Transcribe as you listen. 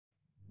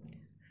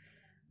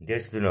Dear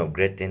student of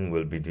grade 10,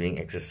 will be doing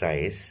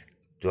exercise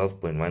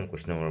 12.1,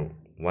 question number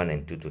 1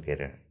 and 2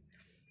 together.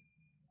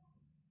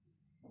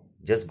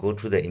 Just go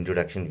through the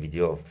introduction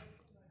video of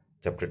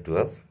chapter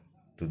 12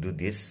 to do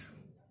these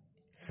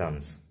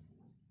sums.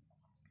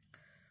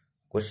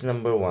 Question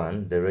number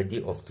 1, the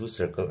radii of two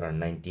circles are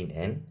 19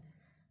 and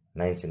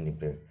 9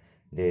 centimeter.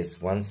 There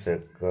is one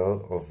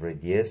circle of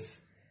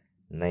radius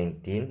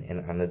 19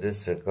 and another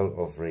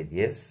circle of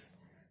radius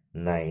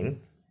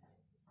 9.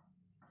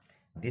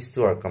 These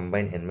two are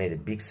combined and made a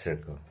big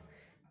circle.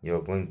 You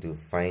are going to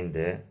find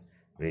the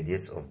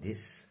radius of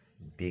this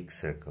big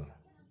circle.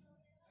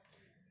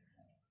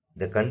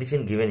 The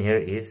condition given here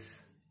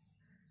is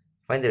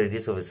find the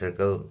radius of a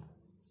circle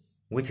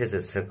which has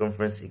a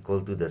circumference equal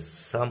to the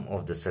sum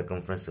of the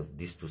circumference of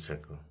these two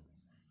circles.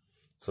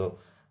 So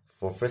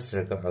for first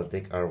circle, I'll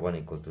take R1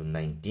 equal to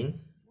 19,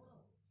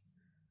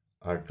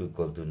 R2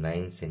 equal to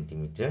 9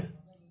 centimeter,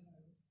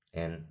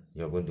 and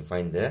you're going to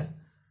find the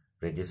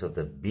radius of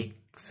the big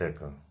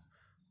circle.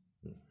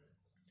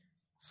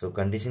 So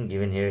condition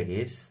given here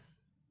is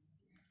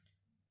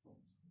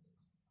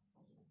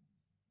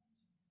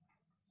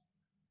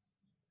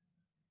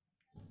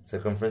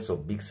circumference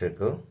of big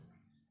circle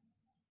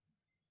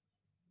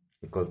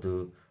equal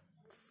to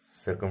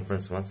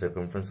circumference 1,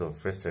 circumference of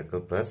first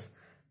circle, plus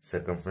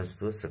circumference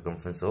 2,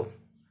 circumference of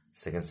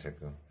second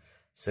circle.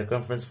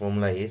 Circumference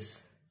formula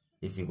is,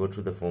 if you go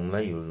through the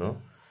formula, you will know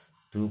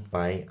 2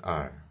 pi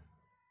r.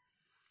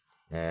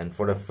 And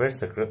for the first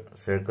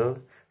circle,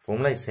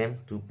 formula is same,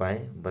 2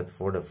 pi, but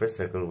for the first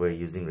circle we are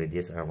using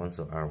radius r1,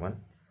 so r1.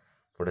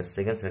 For the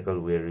second circle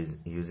we are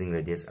using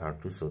radius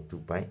r2, so 2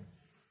 pi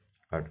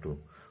r2.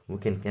 We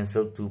can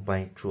cancel 2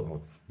 pi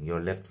throughout. You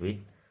are left with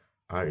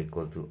r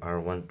equal to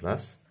r1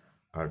 plus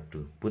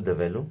r2. Put the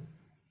value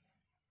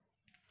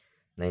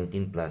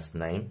 19 plus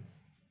 9,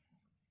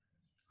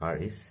 r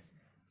is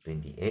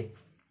 28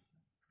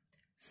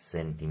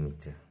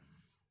 centimeter.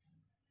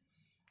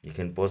 You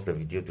can pause the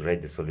video to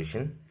write the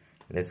solution.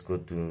 Let's go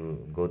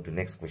to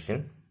next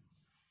question.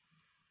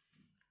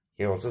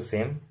 Here also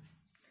same.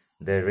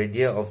 The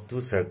radii of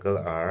two circles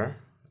are,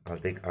 I'll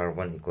take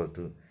r1 equal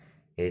to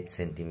 8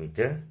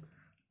 centimeter,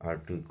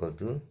 r2 equal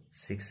to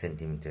 6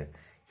 centimeter.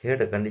 Here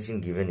the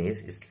condition given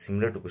is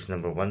similar to question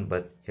number 1,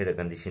 but here the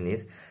condition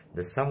is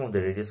the sum of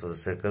the radius of the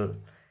circle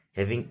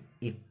having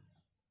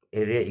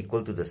area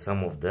equal to the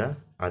sum of the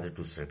other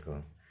two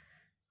circles.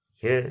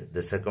 Here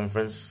the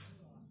circumference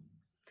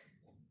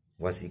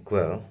was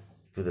equal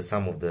to the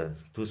sum of the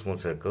two small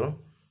circle.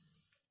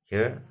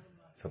 Here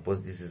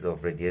suppose this is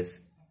of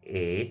radius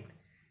 8,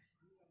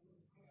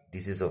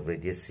 this is of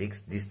radius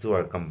 6, these two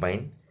are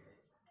combined.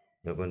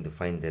 You're going to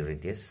find the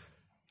radius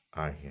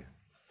r here.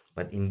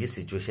 But in this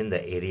situation,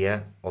 the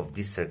area of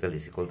this circle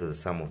is equal to the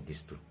sum of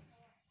these two.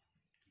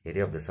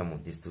 Area of the sum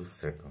of these two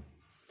circles.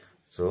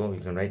 So you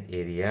can write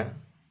area.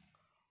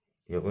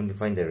 You're going to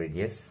find the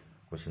radius,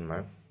 question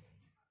mark,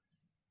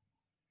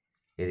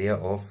 area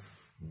of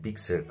big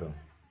circle.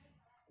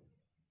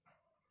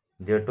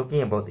 They are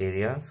talking about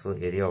area, so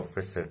area of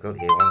first circle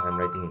A1, I'm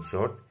writing in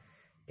short.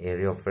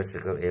 Area of first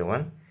circle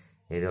A1,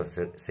 area of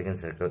second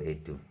circle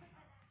A2.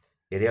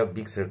 Area of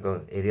big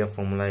circle, area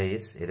formula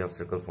is, area of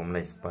circle formula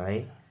is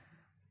pi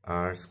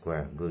r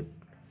square. Good.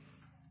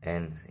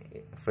 And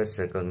first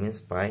circle means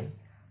pi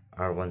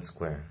r1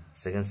 square.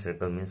 Second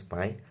circle means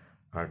pi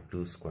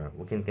r2 square.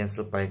 We can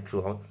cancel pi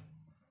throughout.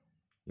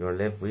 You are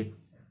left with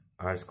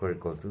r square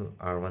equal to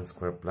r1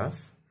 square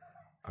plus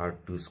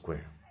r2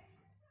 square.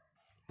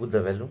 Put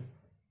the value.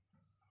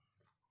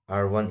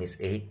 R1 is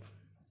 8,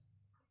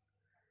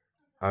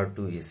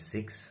 R2 is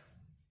 6,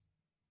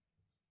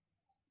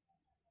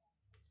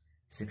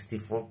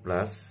 64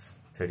 plus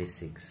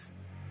 36,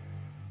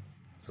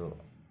 so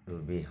it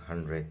will be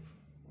 100.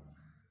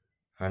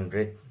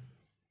 100,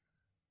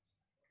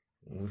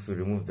 if we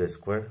remove the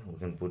square, we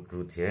can put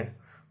root here.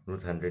 Root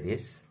 100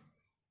 is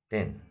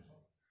 10.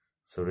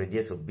 So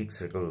radius of big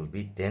circle will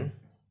be 10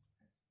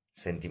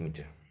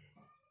 centimeter.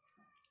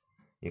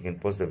 You can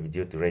pause the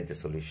video to write the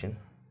solution.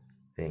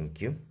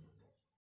 Thank you.